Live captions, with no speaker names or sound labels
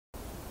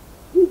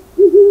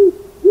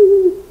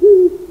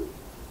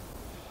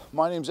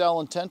my name's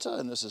Alan Tenta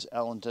and this is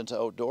Alan Tenta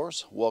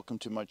Outdoors. Welcome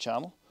to my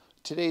channel.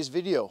 Today's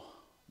video,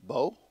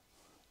 bow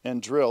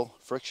and drill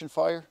friction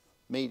fire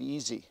made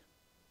easy.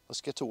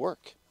 Let's get to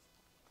work.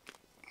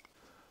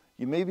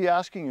 You may be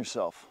asking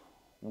yourself,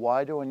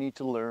 why do I need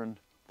to learn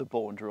the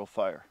bow and drill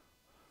fire?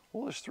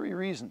 Well, there's three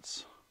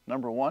reasons.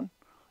 Number one,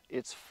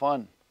 it's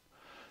fun.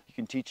 You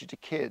can teach it to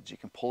kids. You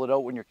can pull it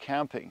out when you're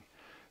camping.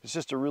 It's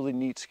just a really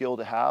neat skill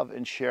to have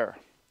and share.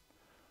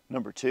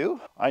 Number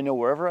two, I know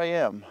wherever I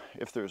am,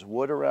 if there's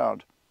wood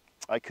around,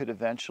 I could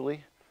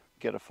eventually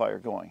get a fire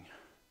going.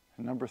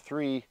 And number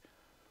three,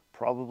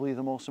 probably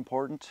the most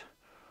important,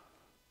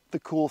 the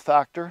cool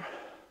factor.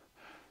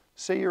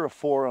 Say you're a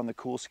 4 on the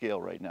cool scale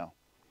right now.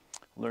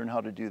 Learn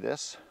how to do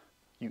this,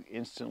 you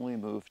instantly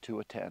move to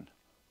a 10.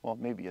 Well,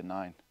 maybe a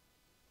 9.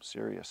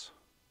 Serious.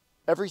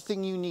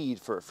 Everything you need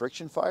for a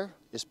friction fire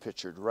is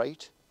pictured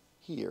right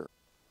here.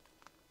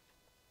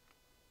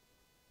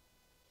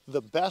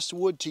 The best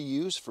wood to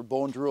use for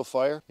bow and drill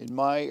fire, in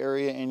my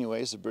area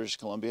anyways, of British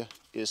Columbia,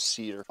 is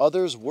cedar.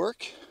 Others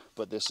work,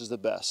 but this is the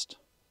best.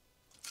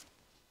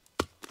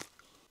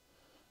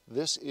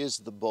 This is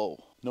the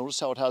bow. Notice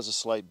how it has a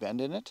slight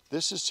bend in it?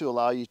 This is to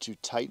allow you to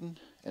tighten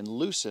and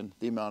loosen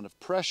the amount of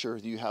pressure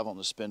that you have on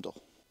the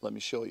spindle. Let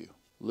me show you.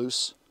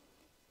 Loose,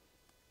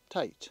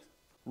 tight.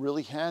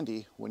 Really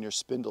handy when your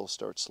spindle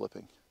starts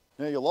slipping.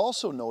 Now you'll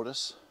also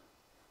notice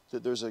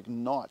that there's a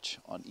notch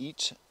on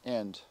each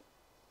end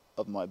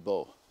of my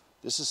bow.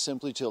 This is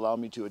simply to allow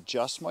me to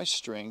adjust my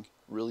string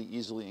really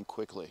easily and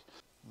quickly.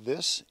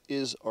 This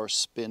is our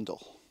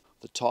spindle.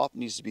 The top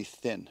needs to be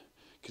thin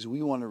because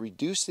we want to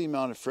reduce the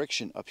amount of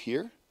friction up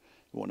here.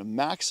 We want to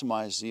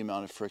maximize the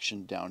amount of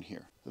friction down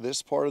here.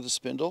 This part of the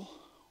spindle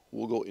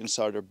will go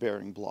inside our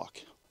bearing block.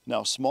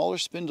 Now, smaller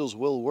spindles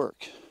will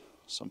work.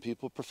 Some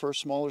people prefer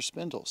smaller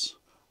spindles.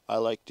 I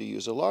like to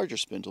use a larger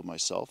spindle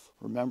myself.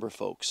 Remember,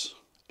 folks,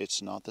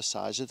 it's not the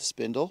size of the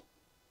spindle,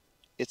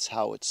 it's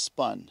how it's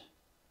spun.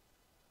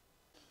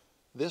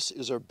 This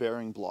is our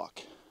bearing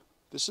block.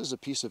 This is a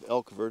piece of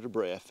elk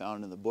vertebrae I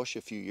found in the bush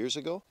a few years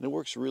ago, and it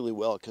works really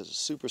well because it's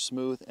super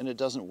smooth and it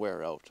doesn't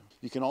wear out.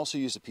 You can also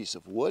use a piece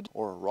of wood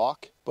or a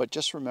rock, but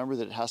just remember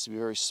that it has to be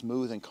very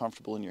smooth and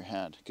comfortable in your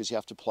hand because you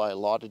have to apply a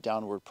lot of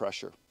downward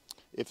pressure.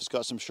 If it's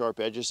got some sharp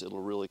edges,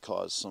 it'll really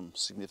cause some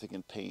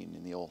significant pain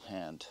in the old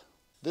hand.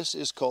 This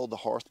is called the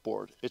hearth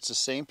board. It's the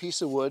same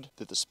piece of wood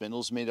that the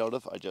spindle's made out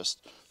of. I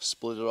just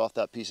split it off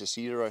that piece of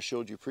cedar I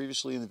showed you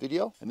previously in the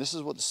video, and this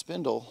is what the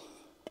spindle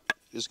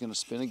is going to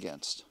spin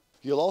against.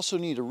 You'll also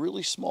need a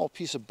really small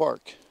piece of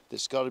bark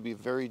that's got to be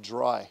very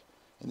dry,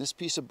 and this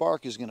piece of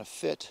bark is going to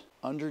fit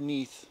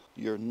underneath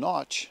your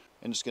notch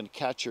and it's going to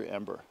catch your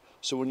ember.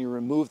 So when you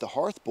remove the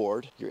hearth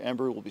board, your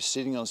ember will be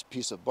sitting on this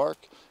piece of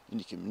bark and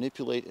you can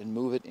manipulate and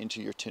move it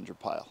into your tinder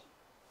pile.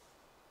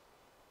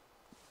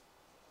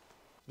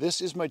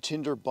 This is my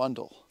tinder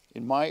bundle.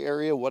 In my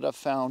area, what I've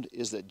found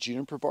is that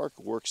juniper bark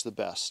works the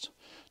best.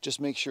 Just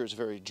make sure it's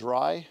very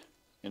dry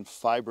and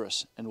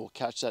fibrous and will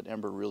catch that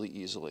ember really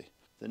easily.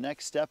 The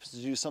next step is to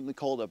do something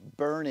called a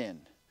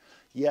burn-in.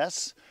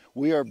 Yes,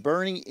 we are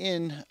burning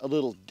in a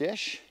little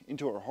dish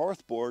into our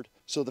hearth board.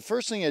 So the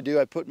first thing I do,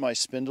 I put my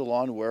spindle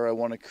on where I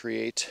want to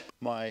create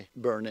my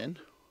burn-in.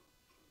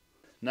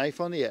 Knife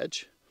on the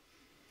edge.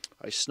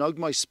 I snug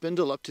my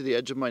spindle up to the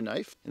edge of my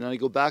knife, and then I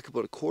go back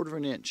about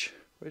 1/4 inch,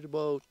 right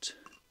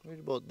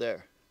about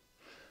there.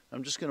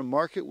 I'm just going to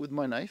mark it with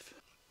my knife,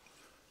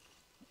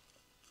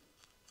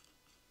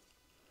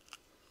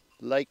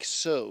 like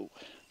so.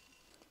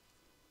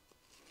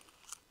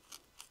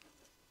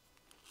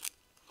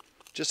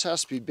 Just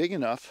has to be big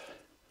enough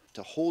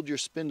to hold your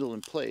spindle in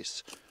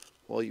place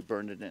while you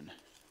burn it in.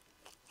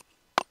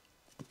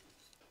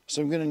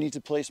 So I'm going to need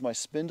to place my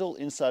spindle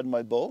inside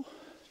my bow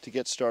to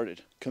get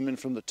started. Come in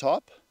from the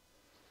top,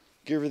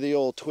 give her the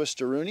old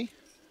twist-a-rooney,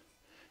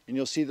 and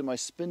you'll see that my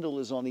spindle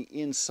is on the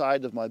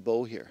inside of my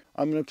bow here.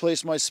 I'm going to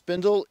place my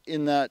spindle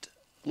in that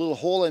little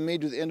hole I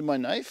made with the end of my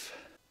knife,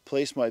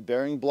 place my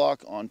bearing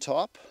block on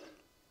top.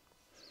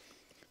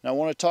 Now I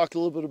want to talk a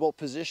little bit about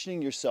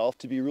positioning yourself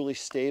to be really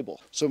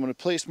stable. So I'm going to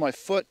place my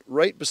foot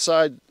right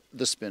beside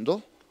the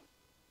spindle,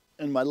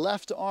 and my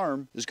left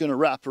arm is going to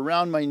wrap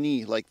around my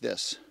knee like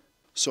this.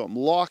 So I'm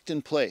locked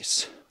in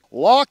place.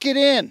 Lock it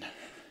in!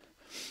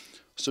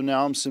 So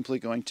now I'm simply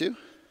going to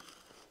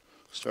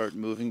start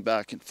moving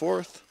back and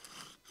forth,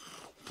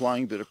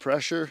 applying a bit of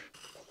pressure.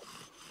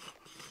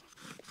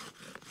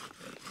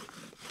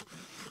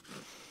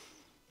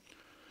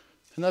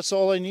 And that's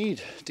all I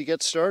need to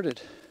get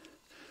started.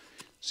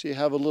 So you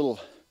have a little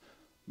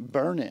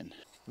burn-in.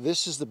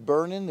 This is the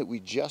burn-in that we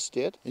just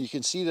did. And you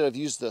can see that I've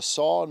used the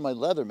saw on my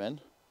Leatherman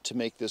to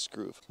make this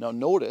groove. Now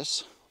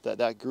notice that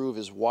that groove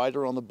is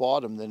wider on the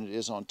bottom than it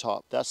is on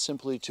top. That's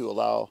simply to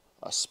allow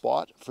a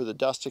spot for the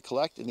dust to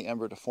collect and the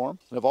ember to form.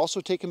 And I've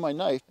also taken my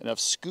knife and I've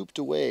scooped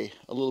away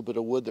a little bit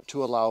of wood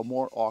to allow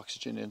more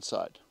oxygen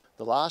inside.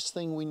 The last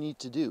thing we need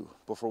to do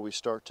before we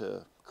start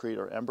to create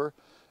our ember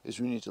is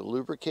we need to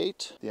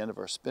lubricate the end of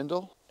our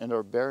spindle and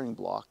our bearing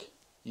block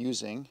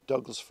using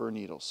Douglas fir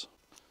needles.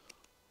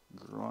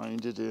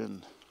 Grind it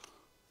in.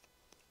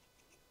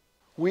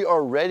 We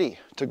are ready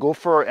to go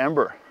for our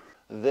ember.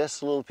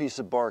 This little piece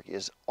of bark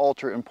is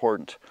ultra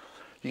important.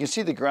 You can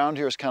see the ground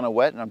here is kind of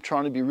wet, and I'm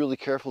trying to be really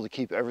careful to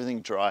keep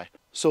everything dry.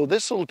 So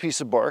this little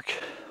piece of bark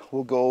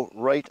will go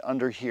right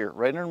under here,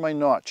 right under my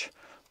notch.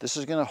 This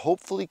is going to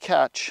hopefully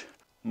catch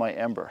my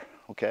ember,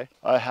 okay?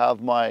 I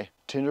have my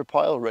tinder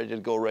pile ready to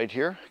go right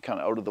here, kind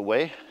of out of the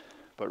way,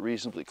 but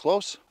reasonably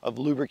close. I've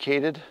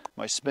lubricated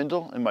my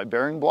spindle and my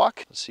bearing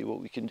block. Let's see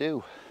what we can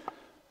do.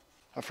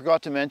 I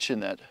forgot to mention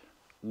that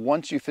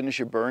once you finish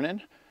your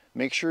burn-in,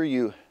 make sure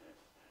you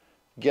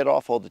get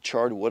off all the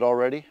charred wood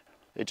already.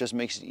 It just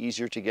makes it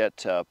easier to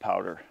get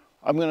powder.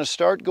 I'm going to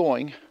start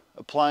going,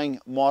 applying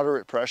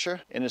moderate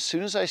pressure, and as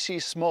soon as I see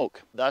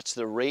smoke, that's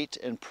the rate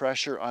and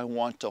pressure I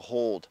want to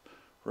hold.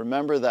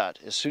 Remember that.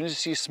 As soon as you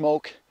see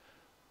smoke,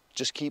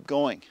 just keep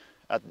going.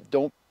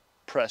 Don't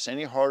press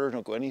any harder,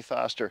 don't go any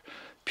faster.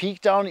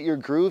 Peek down at your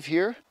groove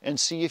here and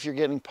see if you're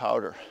getting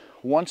powder.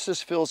 Once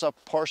this fills up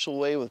partial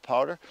way with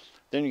powder,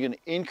 then you're going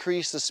to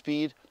increase the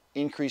speed,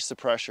 increase the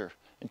pressure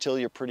until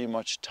you're pretty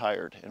much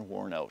tired and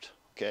worn out,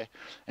 okay?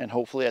 And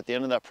hopefully at the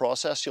end of that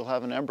process, you'll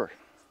have an ember.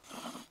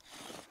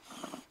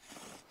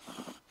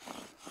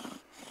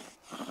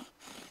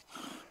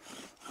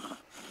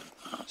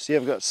 See,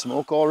 I've got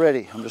smoke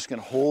already. I'm just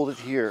going to hold it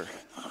here,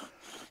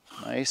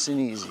 nice and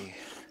easy.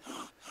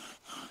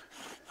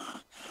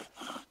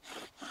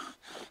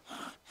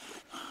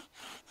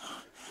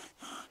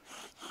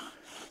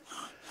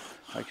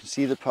 I can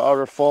see the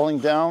powder falling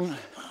down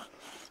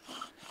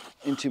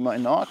into my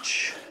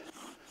notch.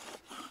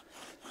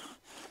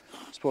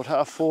 It's about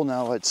half full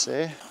now, I'd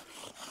say.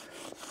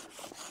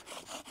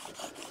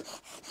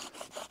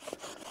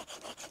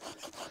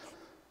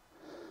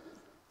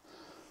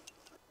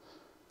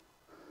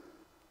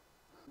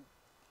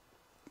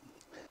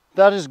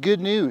 That is good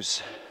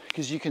news,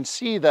 because you can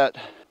see that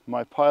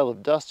my pile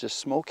of dust is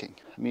smoking.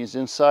 It means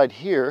inside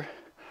here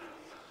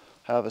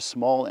I have a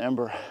small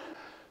ember.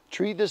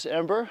 Treat this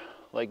ember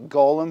like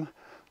Gollum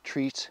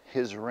treats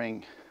his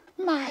ring.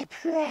 My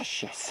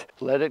precious.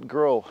 Let it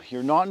grow.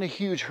 You're not in a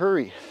huge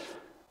hurry.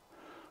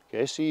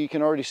 Okay, so you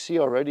can already see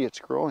it's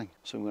growing.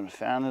 So I'm going to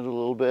fan it a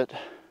little bit.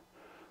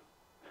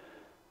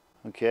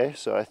 Okay,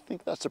 so I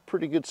think that's a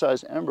pretty good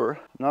sized ember.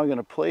 Now I'm going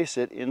to place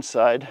it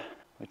inside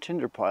my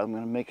tinder pile. I'm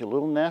going to make a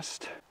little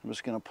nest. I'm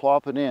just going to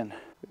plop it in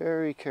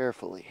very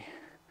carefully.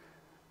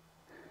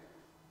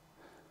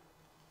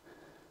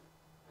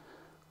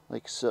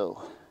 Like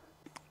so.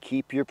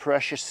 Keep your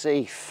precious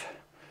safe.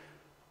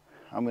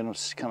 I'm going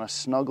to kind of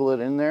snuggle it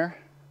in there.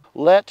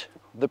 Let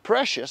the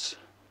precious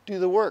do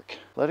the work.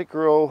 Let it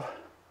grow.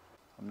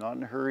 I'm not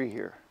in a hurry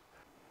here.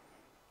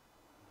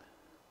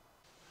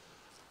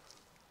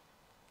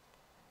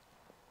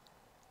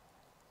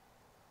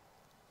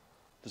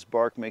 This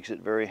bark makes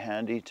it very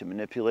handy to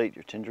manipulate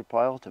your tinder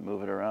pile, to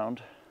move it around.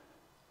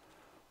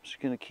 I'm just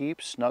going to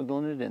keep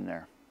snuggling it in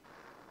there.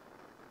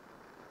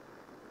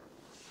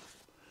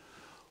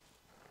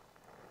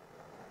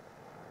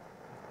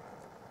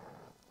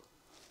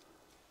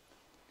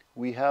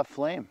 We have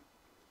flame.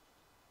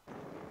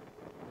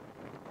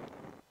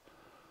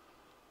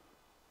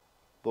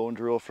 Bone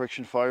drill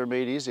friction fire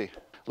made easy.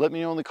 Let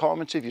me know in the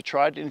comments if you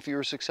tried and if you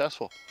were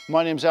successful.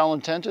 My name's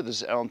Alan Tenta.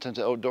 This is Alan Tenta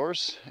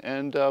Outdoors,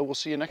 and we'll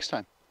see you next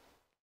time.